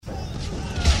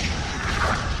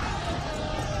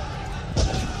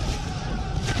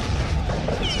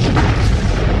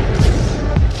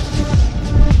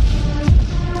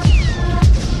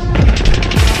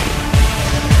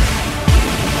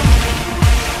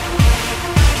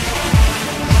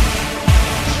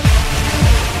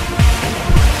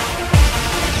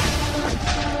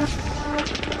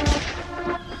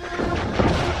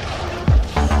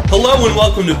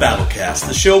welcome to Battlecast,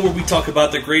 the show where we talk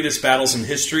about the greatest battles in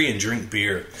history and drink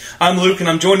beer. I'm Luke, and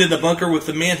I'm joined in the bunker with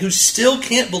the man who still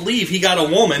can't believe he got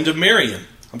a woman to marry him.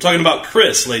 I'm talking about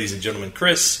Chris, ladies and gentlemen.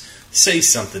 Chris, say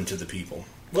something to the people.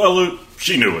 Well, Luke,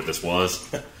 she knew what this was.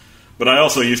 But I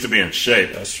also used to be in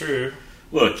shape. That's true.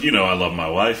 Look, you know I love my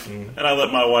wife, and I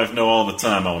let my wife know all the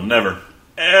time I'll never,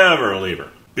 ever leave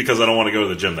her. Because I don't want to go to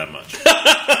the gym that much.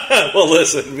 Well,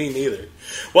 listen, me neither.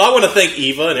 Well, I want to thank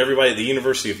Eva and everybody at the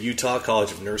University of Utah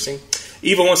College of Nursing.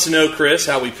 Eva wants to know, Chris,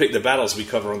 how we pick the battles we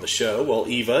cover on the show. Well,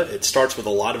 Eva, it starts with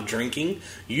a lot of drinking,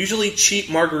 usually cheap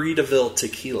Margaritaville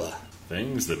tequila.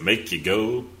 Things that make you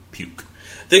go puke.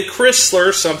 Then Chris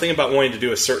slurs something about wanting to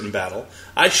do a certain battle.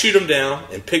 I shoot him down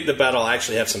and pick the battle I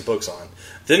actually have some books on.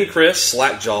 Then Chris,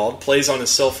 slack-jawed, plays on his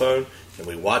cell phone, and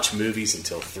we watch movies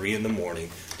until 3 in the morning.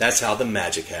 That's how the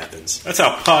magic happens. That's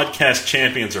how podcast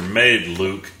champions are made,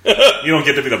 Luke. You don't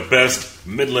get to be the best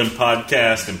Midland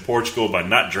podcast in Portugal by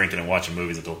not drinking and watching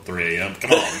movies until 3 a.m.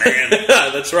 Come on, man.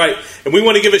 That's right. And we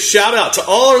want to give a shout-out to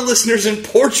all our listeners in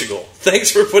Portugal.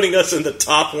 Thanks for putting us in the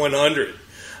top 100.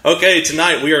 Okay,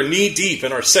 tonight we are knee-deep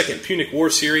in our second Punic War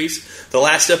series. The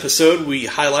last episode, we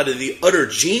highlighted the utter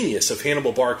genius of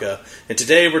Hannibal Barca. And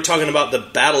today we're talking about the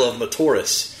Battle of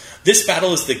Mataurus. This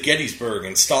battle is the Gettysburg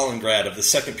and Stalingrad of the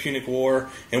Second Punic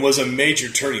War and was a major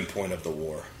turning point of the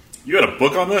war. You had a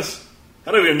book on this?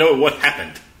 I don't even know what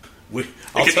happened. It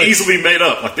could easily be made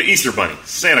up, like the Easter Bunny,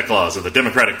 Santa Claus, or the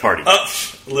Democratic Party.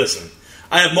 Listen,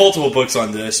 I have multiple books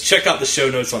on this. Check out the show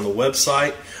notes on the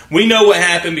website. We know what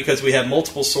happened because we have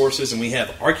multiple sources and we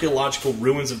have archaeological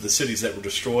ruins of the cities that were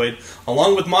destroyed,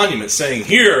 along with monuments saying,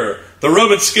 "Here, the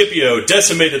Roman Scipio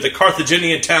decimated the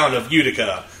Carthaginian town of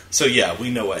Utica." So yeah, we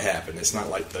know what happened. It's not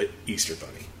like the Easter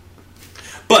Bunny.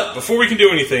 But before we can do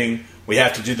anything, we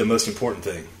have to do the most important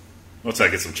thing. What's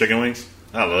that, get some chicken wings?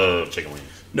 I love chicken wings.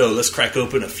 No, let's crack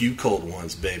open a few cold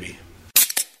ones, baby.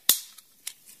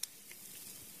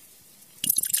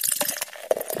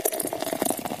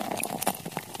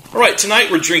 Alright,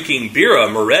 tonight we're drinking Birra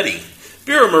Moretti.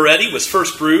 Birra Moretti was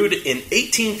first brewed in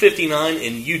 1859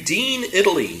 in Udine,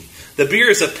 Italy. The beer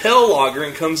is a pale lager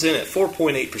and comes in at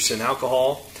 4.8%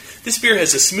 alcohol. This beer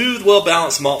has a smooth,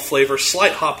 well-balanced malt flavor,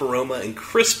 slight hop aroma, and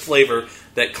crisp flavor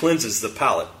that cleanses the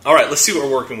palate. All right, let's see what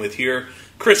we're working with here.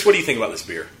 Chris, what do you think about this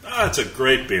beer? It's a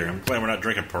great beer. I'm glad we're not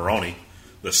drinking Peroni,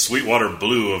 the Sweetwater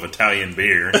Blue of Italian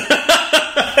beer.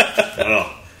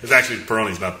 It's actually,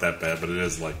 Peroni's not that bad, but it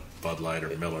is like Bud Light or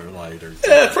Miller Light.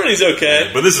 Peroni's okay.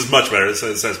 But this is much better. It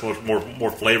has more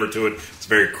flavor to it. It's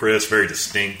very crisp, very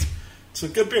distinct. It's a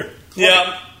good beer.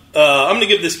 Yeah, I'm going to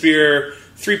give this beer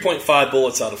 3.5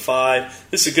 bullets out of 5.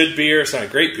 This is a good beer. It's not a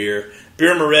great beer.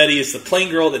 Birra Moretti is the plain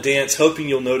girl at the dance, hoping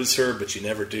you'll notice her, but you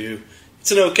never do.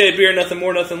 It's an okay beer, nothing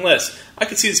more, nothing less. I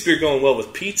could see this beer going well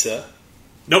with pizza.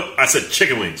 Nope, I said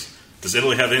chicken wings. Does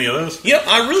Italy have any of those? Yeah,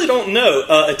 I really don't know.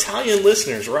 Italian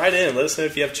listeners, write in. Let us know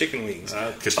if you have chicken wings.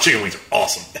 Because chicken wings are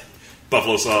awesome.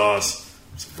 Buffalo sauce,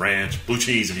 some ranch, blue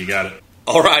cheese if you got it.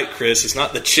 All right, Chris, it's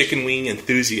not the Chicken Wing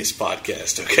Enthusiast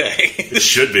podcast, okay? It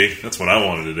should be. That's what I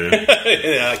wanted to do.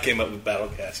 Yeah, I came up with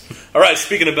Battlecast. All right,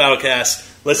 speaking of Battlecast,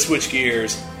 let's switch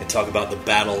gears and talk about the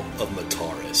Battle of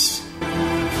Mataurus.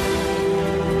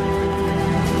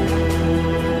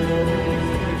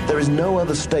 There is no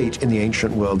other state in the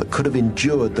ancient world that could have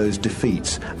endured those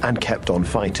defeats and kept on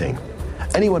fighting.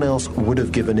 Anyone else would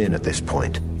have given in at this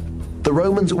point. The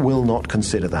Romans will not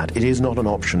consider that. It is not an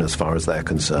option as far as they're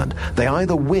concerned. They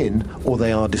either win or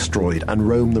they are destroyed, and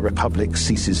Rome, the Republic,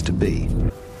 ceases to be.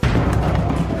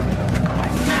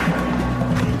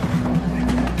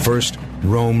 First,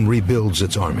 Rome rebuilds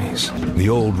its armies. The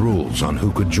old rules on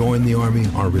who could join the army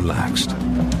are relaxed.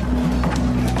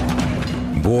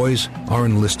 Boys are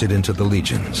enlisted into the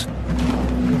legions.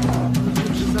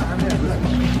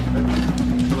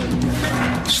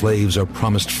 Slaves are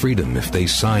promised freedom if they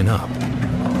sign up.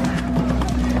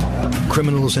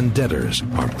 Criminals and debtors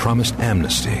are promised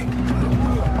amnesty.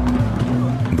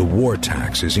 The war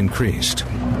tax is increased.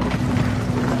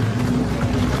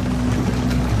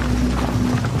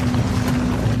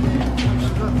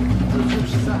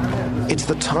 It's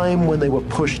the time when they were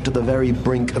pushed to the very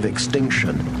brink of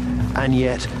extinction, and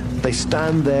yet they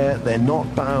stand there, they're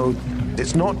not bowed.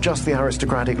 It's not just the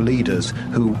aristocratic leaders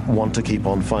who want to keep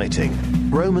on fighting.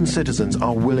 Roman citizens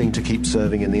are willing to keep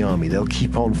serving in the army. They'll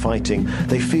keep on fighting.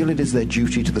 They feel it is their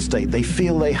duty to the state. They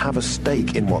feel they have a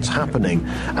stake in what's happening,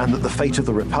 and that the fate of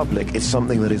the Republic is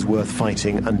something that is worth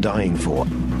fighting and dying for.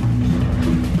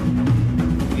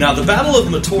 Now, the Battle of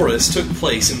Mataurus took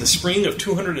place in the spring of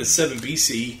 207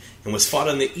 BC and was fought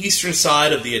on the eastern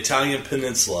side of the Italian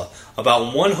peninsula,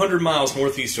 about 100 miles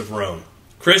northeast of Rome.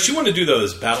 Chris, you want to do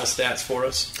those battle stats for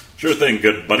us? Sure thing,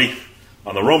 good buddy.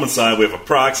 On the Roman side, we have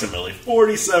approximately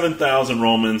 47,000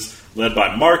 Romans, led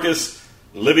by Marcus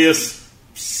Livius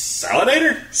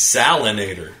Salinator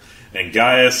and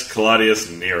Gaius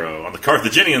Claudius Nero. On the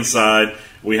Carthaginian side,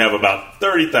 we have about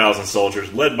 30,000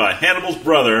 soldiers, led by Hannibal's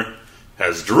brother,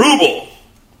 Hasdrubal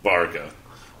Barca.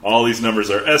 All these numbers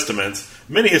are estimates.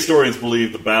 Many historians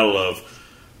believe the Battle of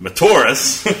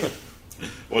Metaurus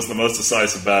was the most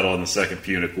decisive battle in the Second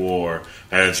Punic War.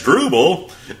 Hasdrubal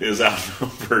is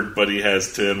outnumbered, but he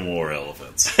has 10 war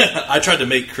elephants. I tried to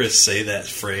make Chris say that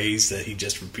phrase that he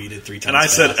just repeated 3 times. And I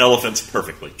said elephants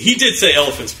perfectly. He did say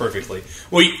elephants perfectly.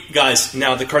 Well, guys,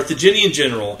 now the Carthaginian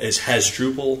general is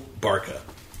Hasdrubal Barca.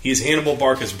 He is Hannibal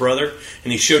Barca's brother,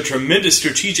 and he showed tremendous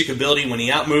strategic ability when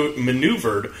he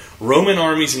outmaneuvered Roman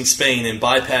armies in Spain and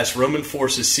bypassed Roman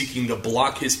forces seeking to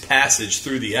block his passage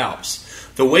through the Alps.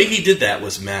 The way he did that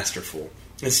was masterful.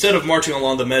 Instead of marching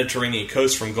along the Mediterranean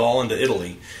coast from Gaul into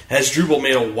Italy, Hasdrubal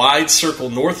made a wide circle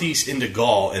northeast into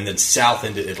Gaul and then south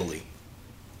into Italy,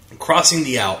 crossing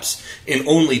the Alps in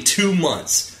only 2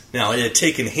 months. Now, it had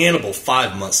taken Hannibal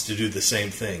 5 months to do the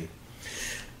same thing.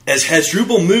 As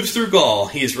Hasdrubal moves through Gaul,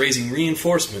 he is raising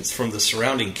reinforcements from the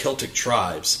surrounding Celtic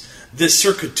tribes. This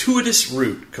circuitous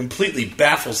route completely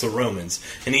baffles the Romans,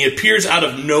 and he appears out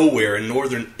of nowhere in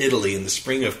northern Italy in the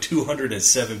spring of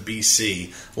 207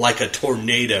 BC, like a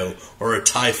tornado or a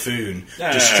typhoon,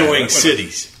 destroying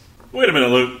cities. Wait a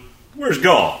minute, Luke. Where's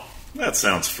Gaul? That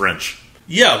sounds French.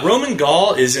 Yeah, Roman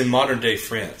Gaul is in modern-day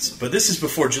France, but this is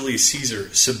before Julius Caesar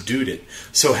subdued it.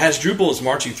 So Hasdrubal is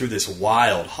marching through this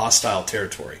wild, hostile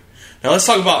territory. Now let's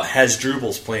talk about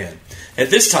Hasdrubal's plan.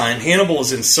 At this time, Hannibal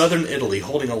is in southern Italy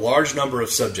holding a large number of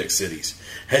subject cities.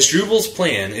 Hasdrubal's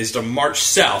plan is to march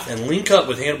south and link up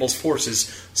with Hannibal's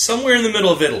forces somewhere in the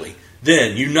middle of Italy.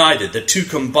 Then, united, the 2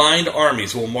 combined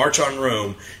armies will march on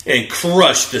Rome and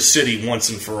crush the city once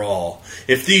and for all.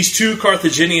 If these 2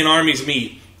 Carthaginian armies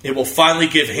meet, it will finally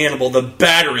give Hannibal the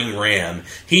battering ram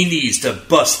he needs to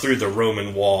bust through the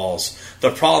Roman walls. The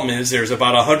problem is there's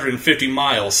about 150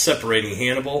 miles separating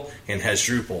Hannibal and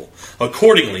Hasdrubal.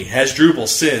 Accordingly, Hasdrubal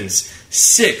sends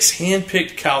 6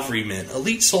 hand-picked cavalrymen,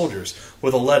 elite soldiers,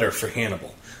 with a letter for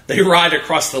Hannibal. They ride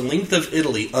across the length of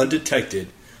Italy undetected,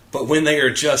 but when they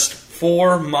are just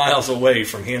 4 miles away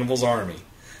from Hannibal's army,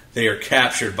 they are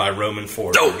captured by Roman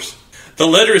foragers. The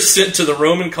letter is sent to the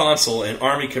Roman consul and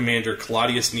army commander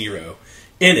Claudius Nero.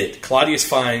 In it, Claudius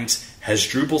finds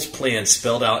Hasdrubal's plan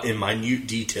spelled out in minute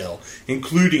detail,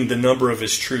 including the number of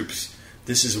his troops.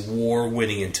 This is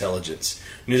war-winning intelligence.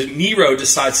 Nero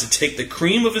decides to take the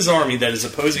cream of his army that is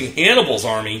opposing Hannibal's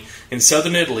army in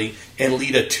southern Italy and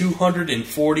lead a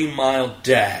 240-mile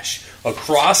dash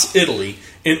across Italy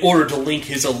in order to link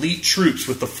his elite troops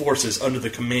with the forces under the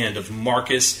command of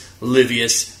Marcus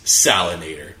Livius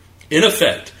Salinator. In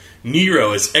effect,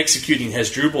 Nero is executing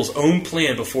Hasdrubal's own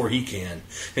plan before he can.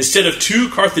 Instead of 2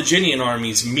 Carthaginian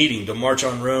armies meeting to march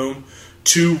on Rome,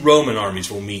 2 Roman armies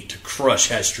will meet to crush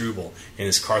Hasdrubal and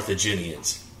his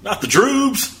Carthaginians. Not the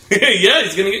Drubes! Yeah,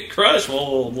 he's going to get crushed.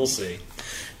 Well, we'll see.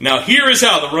 Now, here is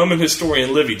how the Roman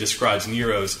historian Livy describes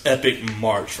Nero's epic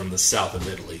march from the south of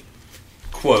Italy.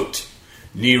 Quote,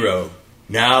 Nero,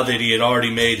 now that he had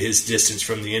already made his distance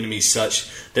from the enemy such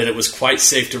that it was quite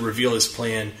safe to reveal his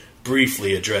plan,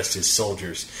 briefly addressed his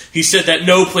soldiers. He said that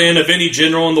no plan of any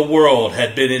general in the world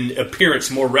had been in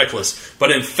appearance more reckless, but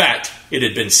in fact it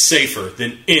had been safer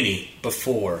than any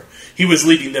before. He was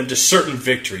leading them to certain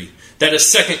victory. That a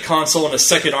second consul and a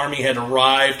second army had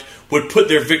arrived would put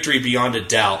their victory beyond a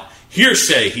doubt.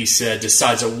 Hearsay, he said,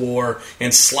 decides a war,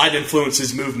 and slight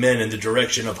influences move men in the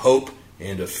direction of hope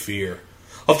and of fear.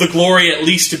 Of the glory at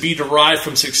least to be derived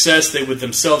from success, they would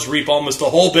themselves reap almost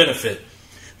the whole benefit.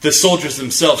 The soldiers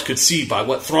themselves could see by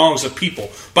what throngs of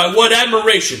people, by what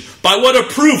admiration, by what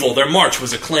approval their march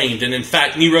was acclaimed, and in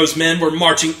fact Nero's men were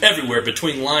marching everywhere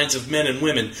between lines of men and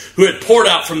women who had poured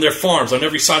out from their farms on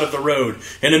every side of the road,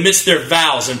 and amidst their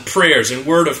vows and prayers and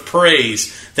word of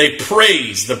praise, they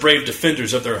praised the brave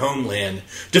defenders of their homeland.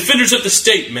 Defenders of the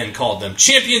state, men called them,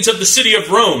 champions of the city of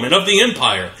Rome and of the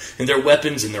empire. And their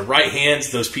weapons in their right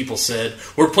hands, those people said,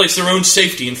 were placed their own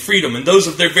safety and freedom and those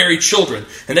of their very children,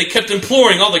 and they kept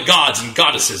imploring all the gods and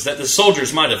goddesses that the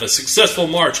soldiers might have a successful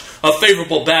march, a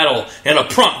favorable battle, and a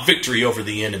prompt victory over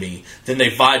the enemy. Then they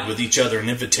vied with each other in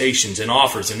invitations and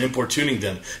offers and importuning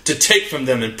them to take from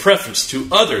them in preference to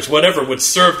others whatever would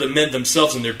serve the men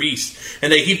themselves and their beasts.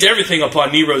 And they heaped everything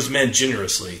upon Nero's men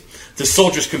generously. The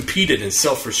soldiers competed in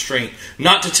self-restraint,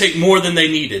 not to take more than they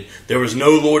needed. There was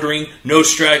no loitering, no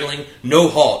straggling, no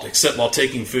halt, except while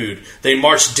taking food. They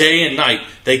marched day and night.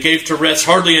 They gave to rest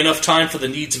hardly enough time for the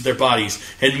needs of their bodies.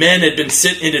 And men had been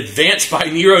sent in advance by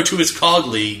Nero to his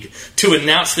colleague to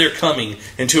announce their coming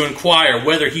and to inquire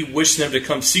whether he wished them to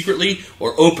come secretly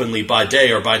or openly by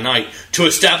day or by night, to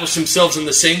establish themselves in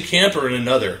the same camp or in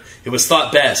another. It was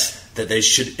thought best that they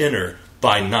should enter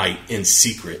by night in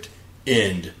secret.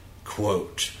 End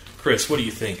quote. Chris, what do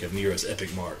you think of Nero's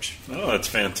epic march? Oh, that's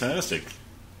fantastic.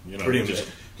 Pretty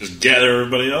just gather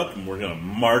everybody up, and we're going to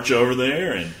march over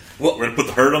there, and we're going to put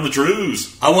the hurt on the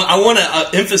Druze. I want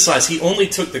to emphasize he only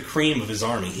took the cream of his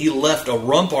army. He left a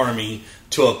rump army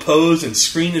to oppose and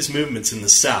screen his movements in the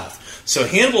south. So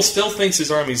Hannibal still thinks his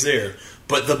army's there,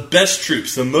 but the best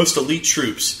troops, the most elite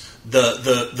troops,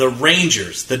 the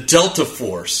Rangers, the Delta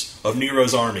Force of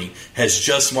Nero's army has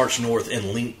just marched north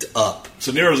and linked up.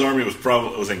 So Nero's army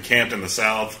was encamped in the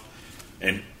south,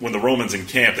 and when the Romans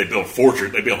encamped, they built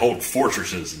whole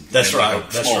fortresses. That's right. Like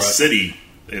a small city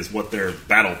is what their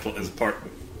part of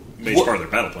their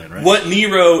battle plan, right? What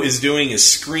Nero is doing is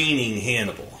screening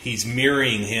Hannibal. He's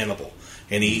mirroring Hannibal,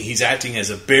 and he's acting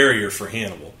as a barrier for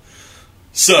Hannibal.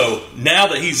 So, now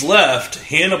that he's left,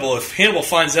 if Hannibal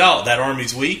finds out that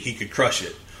army's weak, he could crush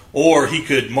it. Or he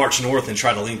could march north and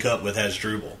try to link up with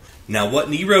Hasdrubal. Now, what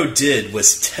Nero did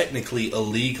was technically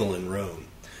illegal in Rome.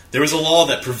 There was a law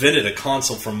that prevented a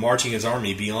consul from marching his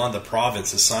army beyond the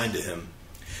province assigned to him.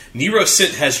 Nero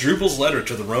sent Hasdrubal's letter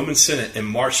to the Roman Senate and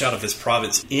marched out of his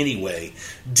province anyway,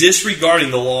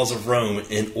 disregarding the laws of Rome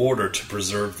in order to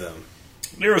preserve them.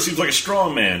 Nero seems like a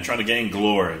strong man trying to gain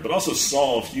glory, but also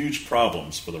solve huge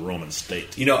problems for the Roman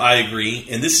state. I agree,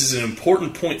 and this is an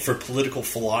important point for political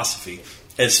philosophy.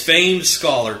 As famed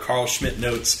scholar Carl Schmitt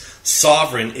notes,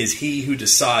 sovereign is he who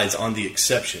decides on the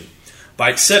exception. By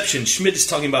exception, Schmitt is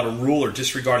talking about a ruler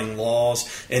disregarding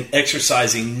laws and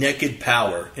exercising naked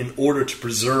power in order to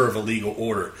preserve a legal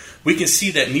order. We can see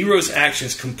that Nero's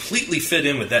actions completely fit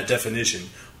in with that definition,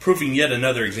 proving yet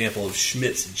another example of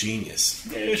Schmitt's genius.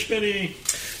 Hey,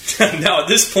 Schmitty. Now, at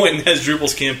this point in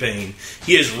Hasdrubal's campaign,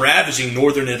 he is ravaging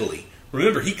northern Italy.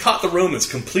 Remember, he caught the Romans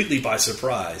completely by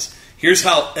surprise. Here's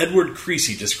how Edward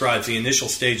Creasy describes the initial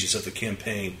stages of the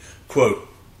campaign. Quote,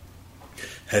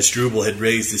 Hasdrubal had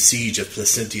raised the siege of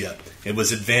Placentia and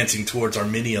was advancing towards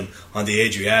Arminium on the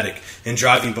Adriatic and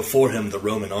driving before him the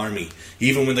Roman army.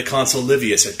 Even when the consul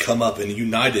Livius had come up and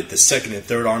united the second and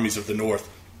third armies of the north,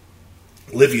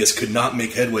 Livius could not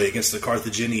make headway against the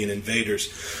Carthaginian invaders.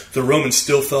 The Romans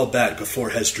still fell back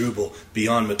before Hasdrubal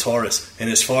beyond Metaurus and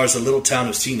as far as the little town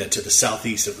of Sena to the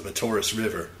southeast of the Metaurus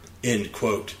River. End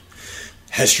quote.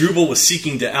 Hasdrubal was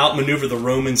seeking to outmaneuver the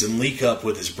Romans and link up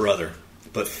with his brother.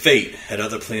 But fate had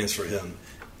other plans for him.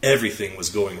 Everything was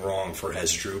going wrong for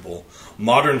Hasdrubal.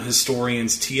 Modern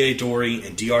historians T.A. Dorey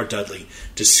and D.R. Dudley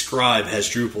describe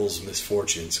Hasdrubal's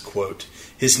misfortunes. Quote,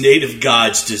 his native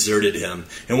gods deserted him,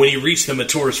 and when he reached the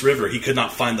Metaurus River, he could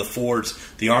not find the fords.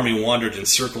 The army wandered in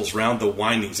circles round the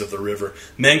windings of the river.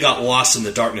 Men got lost in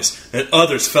the darkness, and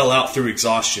others fell out through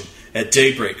exhaustion. At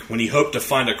daybreak, when he hoped to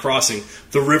find a crossing,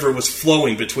 the river was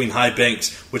flowing between high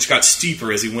banks, which got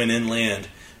steeper as he went inland.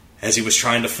 As he was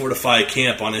trying to fortify a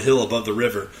camp on a hill above the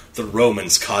river, the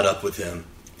Romans caught up with him.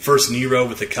 First Nero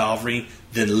with the cavalry,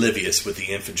 then Livius with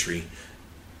the infantry,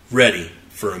 ready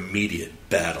for immediate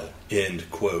battle.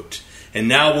 End quote. And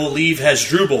now we'll leave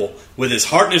Hasdrubal with his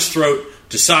heart in his throat,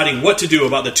 deciding what to do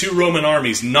about the two Roman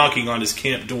armies knocking on his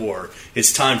camp door.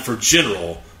 It's time for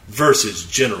General versus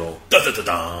General.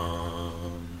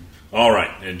 Dun-dun-dun-dun. All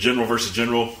right, in General versus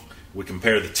General, we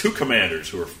compare the two commanders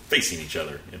who are facing each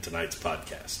other in tonight's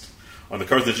podcast. On the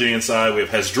Carthaginian side, we have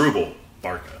Hasdrubal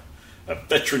Barca, a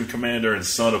veteran commander and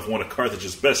son of one of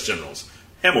Carthage's best generals,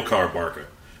 Hamilcar Barca.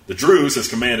 The Druze has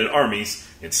commanded armies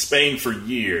in Spain for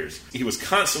years. He was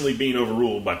constantly being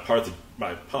overruled by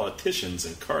politicians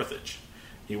in Carthage.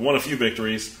 He won a few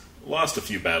victories, lost a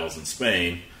few battles in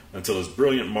Spain, until his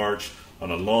brilliant march on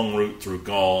a long route through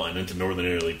Gaul and into northern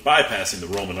Italy, bypassing the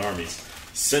Roman armies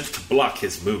sent to block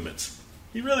his movements.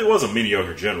 He really was a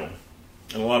mediocre general.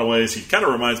 In a lot of ways, he kind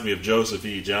of reminds me of Joseph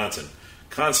E. Johnson,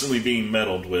 constantly being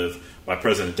meddled with by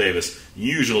President Davis,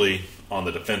 usually on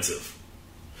the defensive.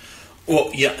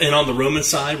 Well, yeah, and on the Roman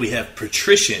side, we have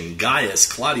patrician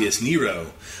Gaius Claudius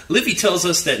Nero. Livy tells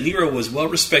us that Nero was well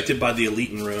respected by the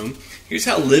elite in Rome. Here's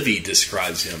how Livy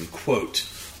describes him, quote,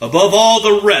 above all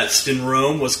the rest in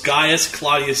Rome was Gaius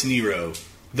Claudius Nero,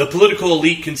 The political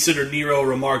elite considered Nero a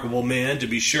remarkable man, to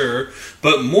be sure,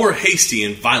 but more hasty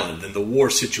and violent than the war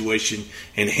situation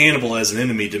and Hannibal as an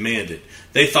enemy demanded.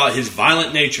 They thought his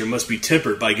violent nature must be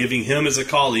tempered by giving him as a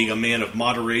colleague a man of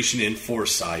moderation and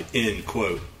foresight. End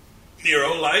quote.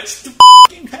 Nero likes to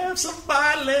have some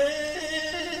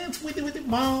violence. With it,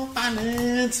 more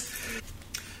violence.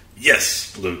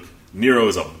 Yes, Luke. Nero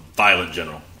is a violent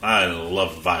general. I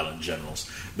love violent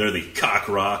generals. They're the cock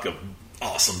rock of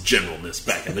awesome generalness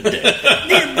back in the day.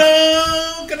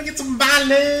 Nero, gonna get some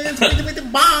violence with the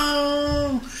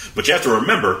bomb. But you have to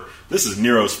remember, this is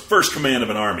Nero's first command of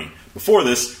an army. Before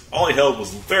this, all he held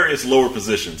was various lower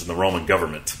positions in the Roman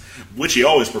government, which he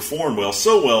always performed well,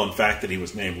 so well, in fact, that he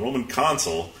was named Roman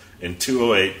consul in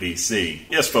 208 BC.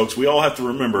 Yes, folks, we all have to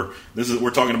remember,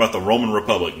 we're talking about the Roman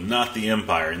Republic, not the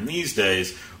Empire. In these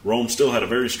days, Rome still had a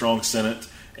very strong Senate,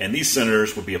 and these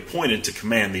senators would be appointed to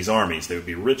command these armies. They would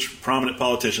be rich, prominent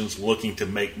politicians looking to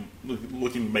make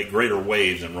greater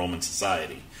waves in Roman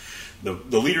society.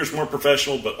 The leaders weren't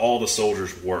professional, but all the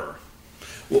soldiers were.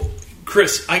 Well,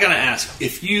 Chris, I gotta ask,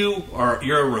 if you're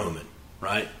a Roman,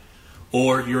 right,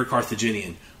 or you're a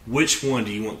Carthaginian, which one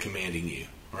do you want commanding you?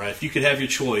 All right, if you could have your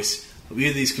choice of either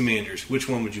of these commanders, which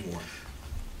one would you want?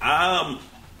 I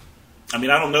mean,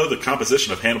 I don't know the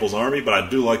composition of Hannibal's army, but I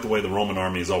do like the way the Roman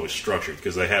army is always structured,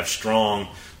 because they have strong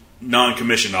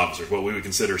non-commissioned officers, what we would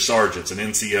consider sergeants and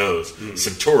NCOs,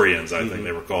 centurions, I think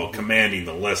they were called, commanding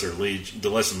the lesser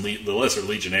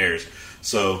legionnaires.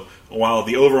 So while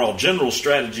the overall general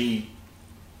strategy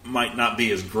might not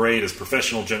be as great as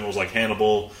professional generals like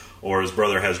Hannibal or his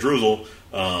brother Hasdrubal,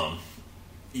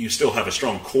 you still have a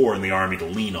strong core in the army to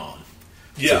lean on.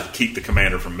 Yeah. To keep the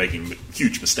commander from making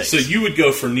huge mistakes. So you would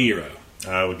go for Nero.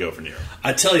 I would go for Nero.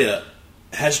 I tell you,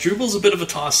 Hasdrubal's a bit of a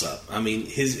toss-up. I mean,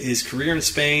 his career in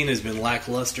Spain has been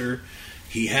lackluster.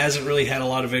 He hasn't really had a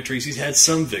lot of victories. He's had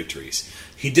some victories.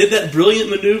 He did that brilliant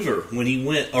maneuver when he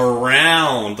went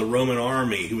around the Roman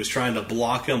army who was trying to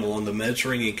block him along the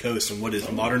Mediterranean coast in what is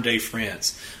modern-day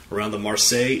France, around the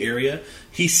Marseille area.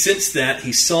 He sensed that.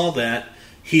 He saw that.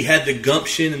 He had the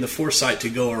gumption and the foresight to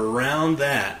go around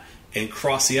that and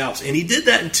cross the Alps. And he did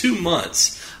that in 2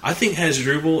 months. I think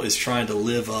Hasdrubal is trying to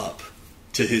live up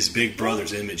to his big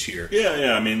brother's image here.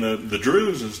 Yeah. I mean, the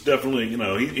Druze is definitely,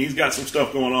 he's got some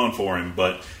stuff going on for him,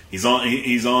 but he's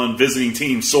on visiting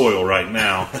team soil right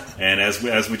now. And as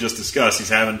we just discussed, he's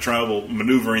having trouble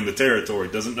maneuvering the territory.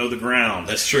 Doesn't know the ground.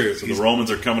 That's true. So the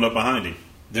Romans are coming up behind him.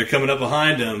 They're coming up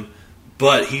behind him.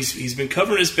 But he's been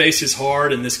covering his bases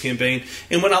hard in this campaign.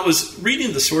 And when I was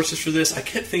reading the sources for this, I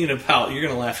kept thinking about, you're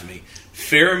going to laugh at me,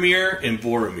 Faramir and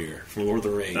Boromir from Lord of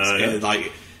the Rings. Yeah. And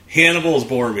like Hannibal is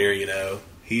Boromir,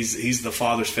 he's the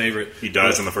father's favorite. He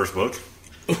dies in the first book.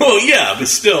 Well, yeah, but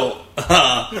still,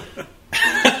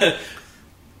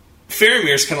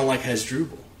 Faramir's kind of like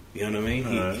Hasdrubal. You know what I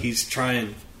mean? He's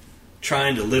trying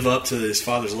to live up to his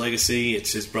father's legacy.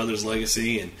 It's his brother's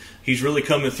legacy, and he's really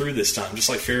coming through this time, just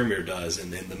like Faramir does in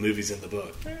the movies and the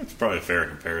book. It's probably a fair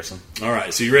comparison. All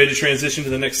right, so you ready to transition to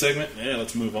the next segment? Yeah,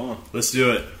 let's move on. Let's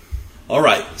do it. All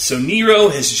right, so Nero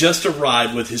has just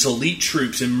arrived with his elite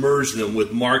troops and merged them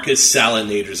with Marcus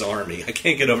Salinator's army. I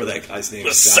can't get over that guy's name. The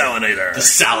Salinator. The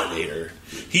Salinator.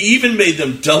 He even made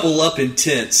them double up in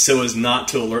tents so as not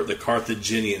to alert the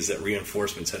Carthaginians that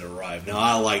reinforcements had arrived. Now,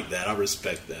 I like that. I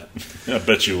respect that. I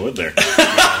bet you would there.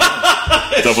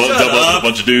 double up a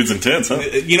bunch of dudes in tents, huh?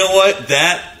 You know what?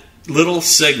 That little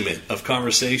segment of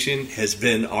conversation has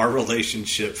been our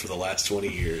relationship for the last 20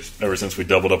 years. Ever since we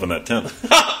doubled up in that tent.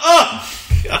 Oh,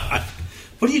 God.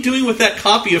 What are you doing with that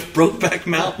copy of Brokeback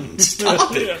Mountain?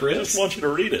 Stop it, Chris. I just want you to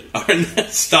read it. All right,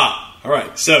 stop. All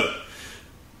right, so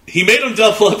he made them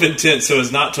double up in tents so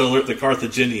as not to alert the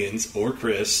Carthaginians, or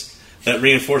Chris, that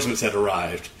reinforcements had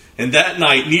arrived. And that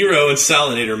night, Nero and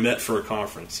Salinator met for a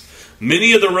conference.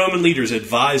 Many of the Roman leaders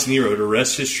advised Nero to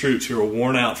rest his troops who were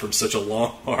worn out from such a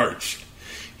long march.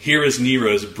 Here is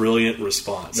Nero's brilliant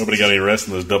response. Nobody got any rest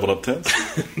in those doubled up tents?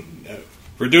 No.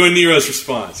 We're doing Nero's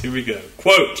response. Here we go.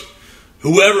 Quote,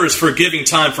 "Whoever is forgiving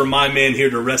time for my men here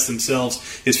to rest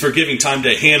themselves is forgiving time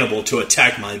to Hannibal to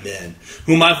attack my men,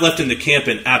 whom I've left in the camp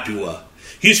in Apua.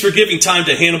 He's forgiving time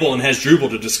to Hannibal and Hasdrubal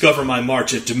to discover my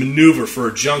march and to maneuver for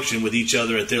a junction with each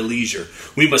other at their leisure.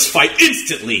 We must fight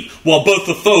instantly, while both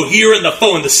the foe here and the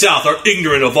foe in the south are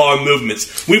ignorant of our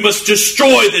movements. We must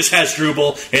destroy this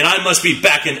Hasdrubal, and I must be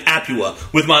back in Apua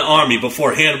with my army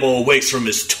before Hannibal awakes from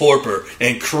his torpor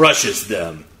and crushes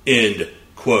them." End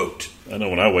quote. I know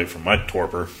when I wait for my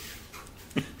torpor.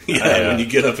 When you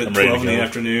get up at 12 in the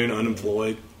afternoon,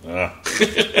 unemployed.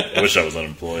 I wish I was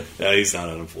unemployed. No, he's not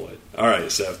unemployed. All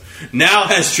right, so now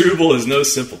Hasdrubal is no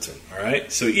simpleton. All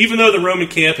right, so even though the Roman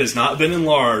camp has not been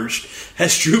enlarged,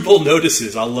 Hasdrubal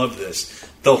notices, I love this,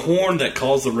 the horn that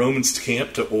calls the Romans'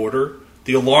 camp to order,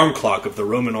 the alarm clock of the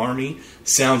Roman army,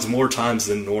 sounds more times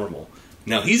than normal.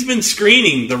 Now, he's been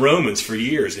screening the Romans for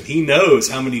years, and he knows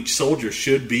how many soldiers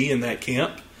should be in that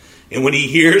camp. And when he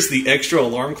hears the extra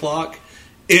alarm clock,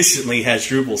 instantly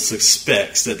Hasdrubal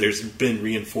suspects that there's been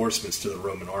reinforcements to the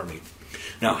Roman army.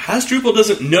 Now, Hasdrubal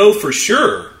doesn't know for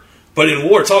sure, but in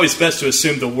war it's always best to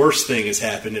assume the worst thing has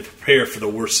happened and prepare for the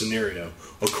worst scenario.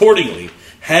 Accordingly,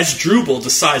 Hasdrubal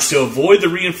decides to avoid the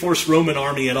reinforced Roman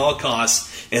army at all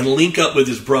costs and link up with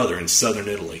his brother in southern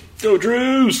Italy. Go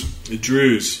Druze! The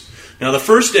Druze. Now, the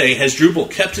first day, Hasdrubal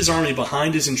kept his army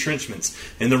behind his entrenchments,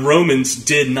 and the Romans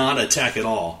did not attack at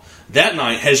all. That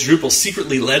night, Hasdrubal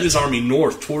secretly led his army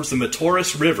north towards the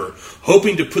Metaurus River,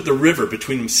 hoping to put the river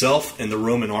between himself and the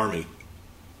Roman army.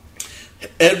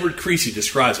 Edward Creasy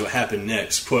describes what happened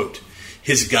next. Quote,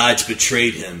 "His guides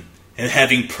betrayed him, and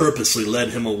having purposely led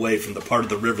him away from the part of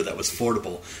the river that was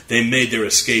fordable, they made their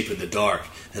escape in the dark,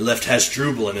 and left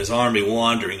Hasdrubal and his army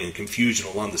wandering in confusion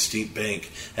along the steep bank.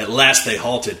 At last they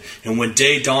halted, and when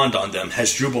day dawned on them,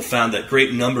 Hasdrubal found that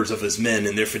great numbers of his men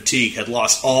in their fatigue had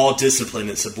lost all discipline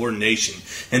and subordination,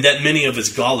 and that many of his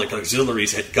Gallic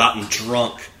auxiliaries had gotten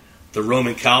drunk. The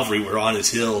Roman cavalry were on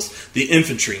his heels, the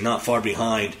infantry not far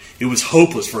behind. It was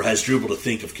hopeless for Hasdrubal to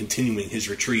think of continuing his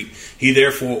retreat. He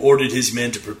therefore ordered his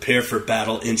men to prepare for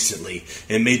battle instantly,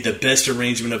 and made the best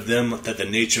arrangement of them that the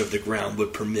nature of the ground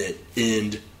would permit."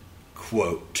 End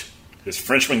quote. His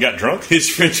Frenchman got drunk? His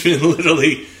Frenchman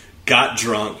literally got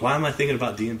drunk. Why am I thinking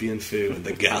about Dien Bien Phu and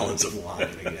the gallons of wine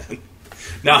again?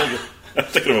 Now, I'm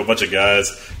thinking of a bunch of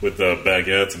guys with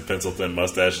baguettes and pencil-thin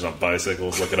mustaches on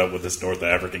bicycles looking up with this North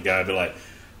African guy and be like,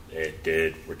 "Hey,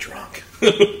 dude, we're drunk.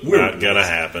 Not gonna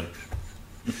happen."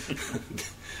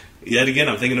 Yet again,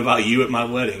 I'm thinking about you at my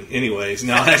wedding. Anyways,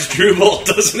 now Hasdrubal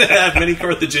doesn't have many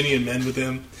Carthaginian men with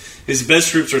him. His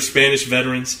best troops are Spanish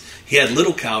veterans. He had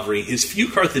little cavalry. His few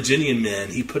Carthaginian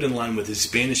men he put in line with his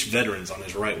Spanish veterans on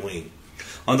his right wing.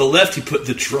 On the left, he put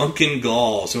the drunken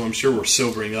Gauls, who I'm sure were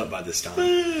sobering up by this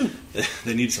time.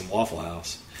 They need some Waffle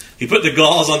House. He put the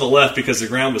Gauls on the left because the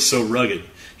ground was so rugged.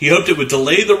 He hoped it would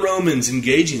delay the Romans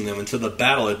engaging them until the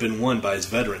battle had been won by his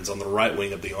veterans on the right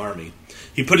wing of the army.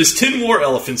 He put his 10 war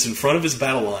elephants in front of his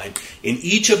battle line, and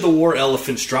each of the war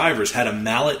elephants' drivers had a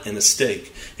mallet and a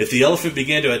stake. If the elephant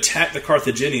began to attack the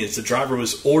Carthaginians, the driver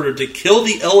was ordered to kill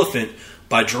the elephant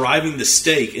by driving the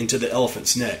stake into the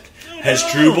elephant's neck.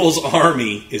 Hasdrubal's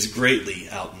army is greatly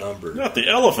outnumbered. Not the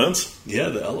elephants. Yeah,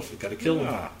 the elephant. Got to kill him.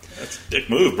 That's a dick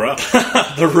move, bro.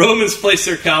 The Romans placed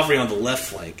their cavalry on the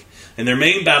left flank, and their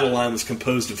main battle line was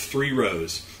composed of 3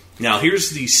 rows. Now, here's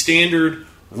the standard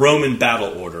Roman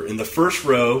battle order. In the first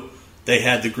row, they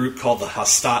had the group called the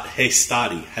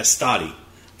Hastati.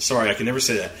 Sorry, I can never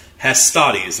say that.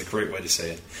 Hastati is the correct way to say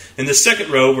it. In the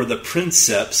second row were the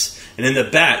Princeps, and in the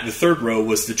back, the third row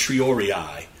was the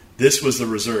Triorii. This was the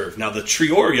reserve. Now, the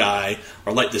Triorii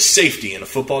are like the safety in a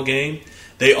football game.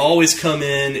 They always come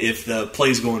in if the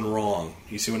play's going wrong.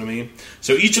 You see what I mean?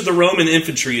 So each of the Roman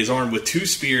infantry is armed with 2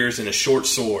 spears and a short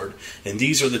sword, and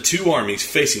these are the 2 armies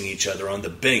facing each other on the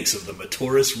banks of the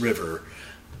Metaurus River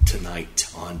tonight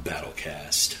on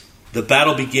Battlecast. The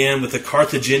battle began with the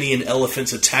Carthaginian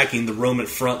elephants attacking the Roman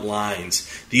front lines.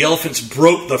 The elephants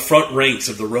broke the front ranks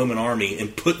of the Roman army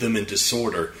and put them in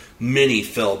disorder. Many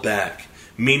fell back.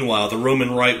 Meanwhile, the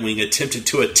Roman right wing attempted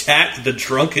to attack the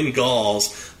drunken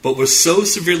Gauls, but was so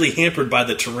severely hampered by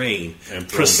the terrain and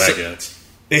baguettes.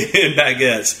 And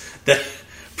baguettes. That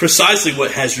precisely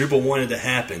what Hasdrubal wanted to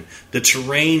happen. The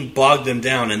terrain bogged them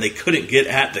down, and they couldn't get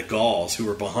at the Gauls who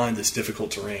were behind this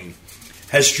difficult terrain.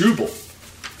 Hasdrubal,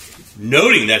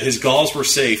 noting that his Gauls were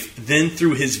safe, then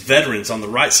threw his veterans on the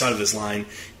right side of his line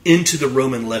into the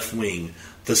Roman left wing.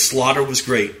 The slaughter was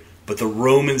great, but the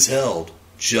Romans held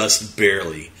just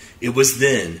barely. It was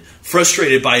then,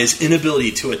 frustrated by his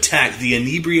inability to attack the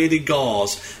inebriated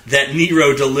Gauls, that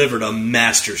Nero delivered a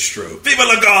masterstroke. Viva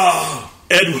la Gaul!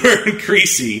 Edward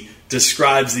Creasy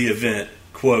describes the event,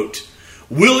 quote,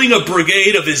 "Wheeling a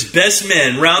brigade of his best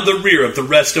men round the rear of the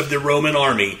rest of the Roman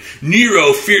army,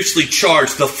 Nero fiercely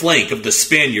charged the flank of the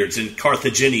Spaniards and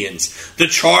Carthaginians. The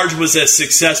charge was as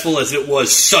successful as it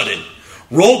was sudden.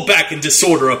 rolled back in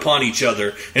disorder upon each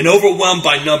other, and overwhelmed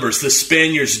by numbers, the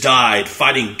Spaniards died,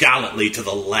 fighting gallantly to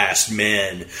the last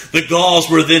man. The Gauls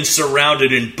were then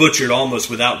surrounded and butchered almost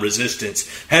without resistance.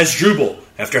 Hasdrubal,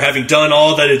 after having done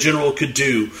all that a general could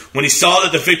do, when he saw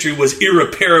that the victory was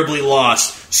irreparably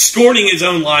lost, scorning his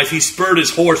own life, he spurred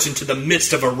his horse into the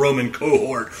midst of a Roman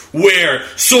cohort, where,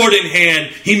 sword in hand,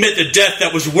 he met the death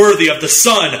that was worthy of the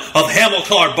son of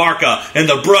Hamilcar Barca and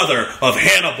the brother of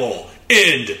Hannibal.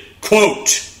 End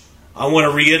quote. I want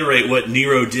to reiterate what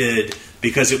Nero did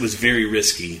because it was very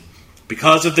risky.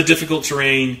 Because of the difficult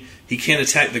terrain, he can't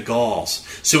attack the Gauls.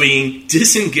 So he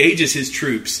disengages his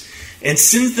troops and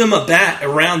sends them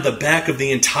around the back of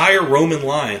the entire Roman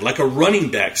line, like a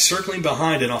running back circling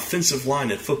behind an offensive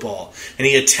line in football. And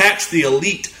he attacks the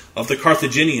elite of the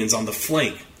Carthaginians on the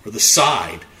flank or the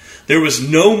side. There was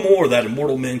no more that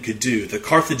immortal men could do. The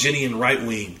Carthaginian right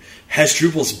wing,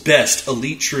 Hasdrubal's best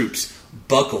elite troops,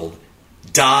 buckled,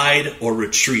 died, or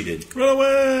retreated. Run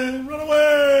away! Run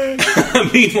away!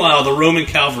 Meanwhile, the Roman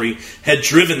cavalry had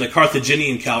driven the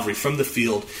Carthaginian cavalry from the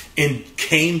field and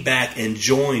came back and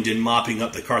joined in mopping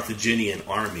up the Carthaginian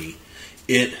army.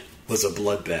 It was a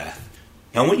bloodbath.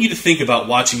 Now, I want you to think about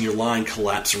watching your line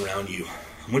collapse around you.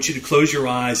 I want you to close your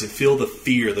eyes and feel the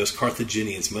fear those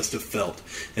Carthaginians must have felt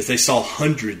as they saw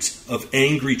hundreds of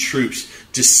angry troops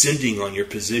descending on your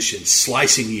position,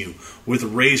 slicing you with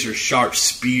razor-sharp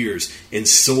spears and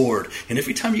sword. And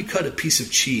every time you cut a piece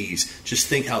of cheese, just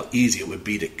think how easy it would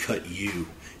be to cut you.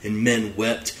 And men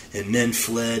wept, and men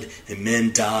fled, and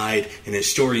men died. And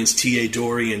historians T.A.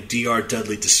 Dorey and D.R.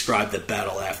 Dudley describe the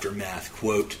battle aftermath.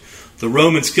 Quote, "The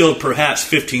Romans killed perhaps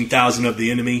 15,000 of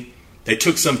the enemy. They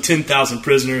took some 10,000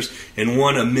 prisoners and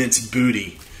won immense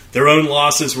booty. Their own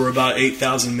losses were about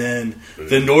 8,000 men.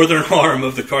 The northern arm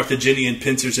of the Carthaginian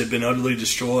pincers had been utterly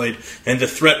destroyed, and the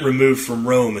threat removed from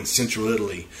Rome and central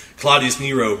Italy. Claudius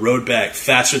Nero rode back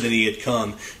faster than he had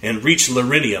come and reached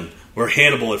Larinium, where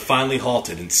Hannibal had finally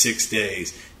halted in 6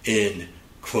 days." End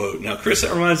quote. Now, Chris,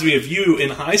 that reminds me of you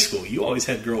in high school. You always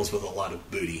had girls with a lot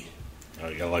of booty. Oh,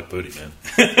 you gotta like booty, man.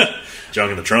 Junk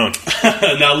in the trunk.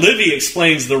 Now, Livy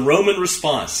explains the Roman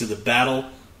response to the Battle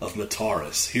of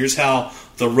Metaurus. Here's how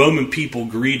the Roman people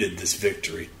greeted this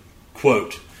victory.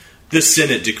 Quote, "The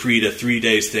Senate decreed a 3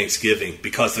 days Thanksgiving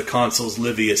because the consuls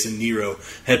Livius and Nero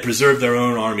had preserved their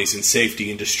own armies in safety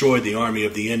and destroyed the army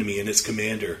of the enemy and its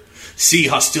commander. C.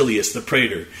 Hostilius, the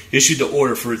praetor, issued the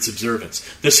order for its observance.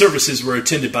 The services were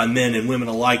attended by men and women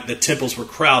alike. The temples were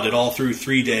crowded all through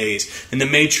 3 days, and the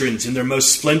matrons, in their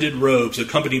most splendid robes,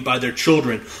 accompanied by their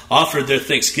children, offered their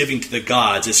thanksgiving to the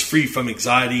gods, as free from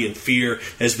anxiety and fear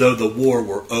as though the war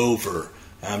were over."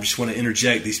 I just want to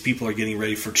interject, these people are getting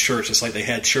ready for church. It's like they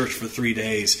had church for 3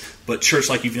 days, but church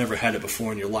like you've never had it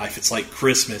before in your life. It's like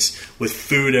Christmas with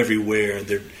food everywhere, and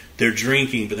they're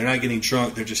drinking, but they're not getting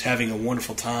drunk. They're just having a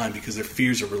wonderful time because their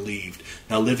fears are relieved.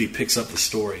 Now Livy picks up the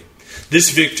story.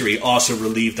 This victory also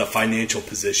relieved the financial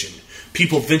position.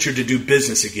 People ventured to do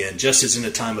business again, just as in a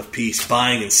time of peace,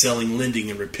 buying and selling, lending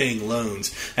and repaying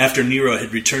loans. After Nero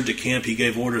had returned to camp, he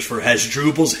gave orders for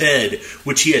Hasdrubal's head,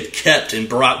 which he had kept and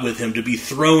brought with him, to be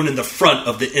thrown in the front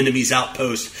of the enemy's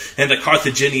outpost, and the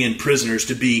Carthaginian prisoners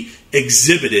to be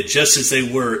exhibited just as they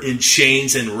were, in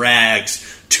chains and rags.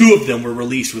 2 of them were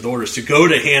released with orders to go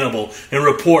to Hannibal and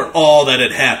report all that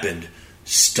had happened.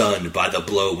 Stunned by the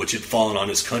blow which had fallen on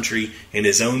his country and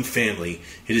his own family,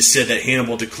 it is said that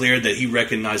Hannibal declared that he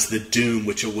recognized the doom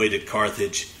which awaited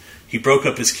Carthage. He broke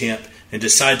up his camp and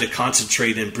decided to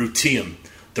concentrate in Bruttium,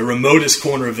 the remotest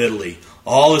corner of Italy.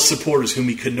 All his supporters whom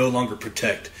he could no longer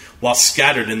protect, while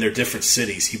scattered in their different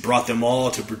cities, he brought them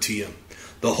all to Bruttium.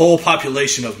 The whole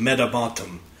population of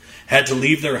Metamontum had to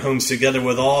leave their homes together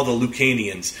with all the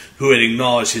Lucanians who had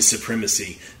acknowledged his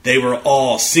supremacy. They were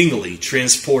all singly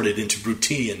transported into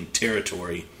Bruttian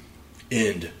territory.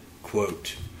 End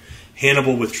quote.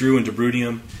 Hannibal withdrew into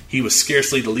Bruttium. He was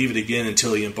scarcely to leave it again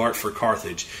until he embarked for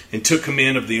Carthage and took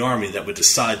command of the army that would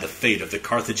decide the fate of the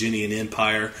Carthaginian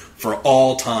Empire for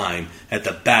all time at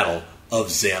the Battle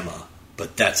of Zama.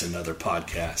 But that's another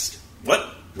podcast.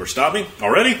 What? We're stopping?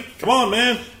 Already? Come on,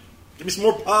 man. Give me some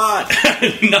more pot.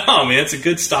 No, man, it's a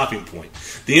good stopping point.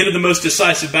 The end of the most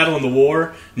decisive battle in the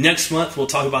war. Next month, we'll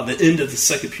talk about the end of the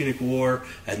Second Punic War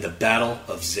and the Battle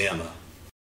of Zama.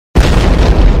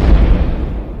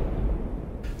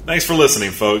 Thanks for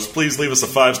listening, folks. Please leave us a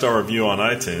 5-star review on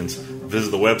iTunes. Visit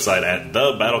the website at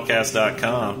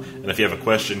thebattlecast.com. And if you have a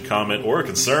question, comment, or a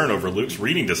concern over Luke's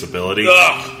reading disability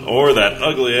or that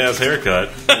ugly-ass haircut,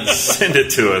 send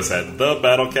it to us at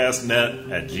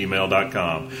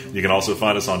thebattlecastnet@gmail.com. You can also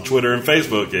find us on Twitter and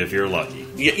Facebook if you're lucky.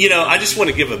 I just want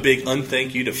to give a big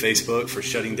unthank you to Facebook for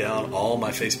shutting down all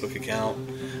my Facebook account.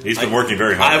 He's been working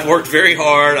very hard. I've worked very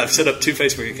hard. I've set up 2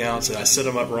 Facebook accounts, and I set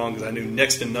them up wrong because I knew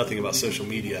next to nothing about social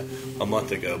media a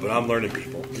month ago, but I'm learning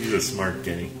people. He's a smart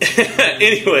guy.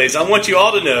 Anyways, I want you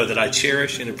all to know that I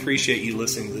cherish and appreciate you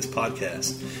listening to this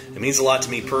podcast. It means a lot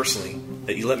to me personally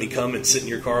that you let me come and sit in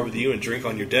your car with you and drink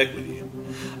on your deck with you.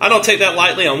 I don't take that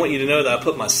lightly. I want you to know that I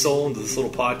put my soul into this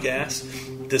little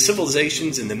podcast. The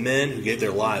civilizations and the men who gave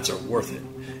their lives are worth it.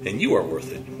 And you are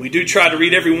worth it. We do try to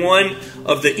read every one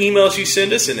of the emails you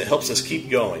send us, and it helps us keep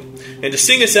going. And to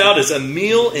sing us out is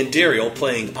Emil and Daryl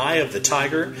playing Eye of the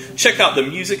Tiger. Check out the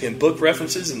music and book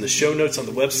references in the show notes on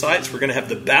the websites. We're going to have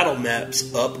the battle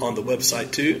maps up on the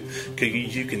website too, because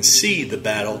you can see the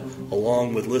battle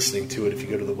along with listening to it if you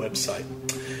go to the website.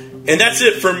 And that's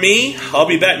it for me. I'll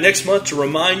be back next month to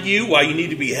remind you why you need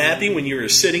to be happy when you're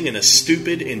sitting in a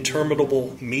stupid,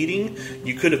 interminable meeting.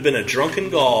 You could have been a drunken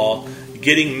Gaul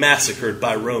getting massacred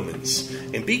by Romans.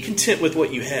 And be content with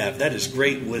what you have. That is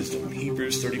great wisdom.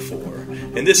 Hebrews 34.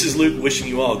 And this is Luke wishing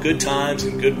you all good times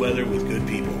and good weather with good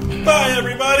people. Bye,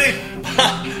 everybody.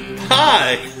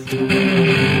 Bye.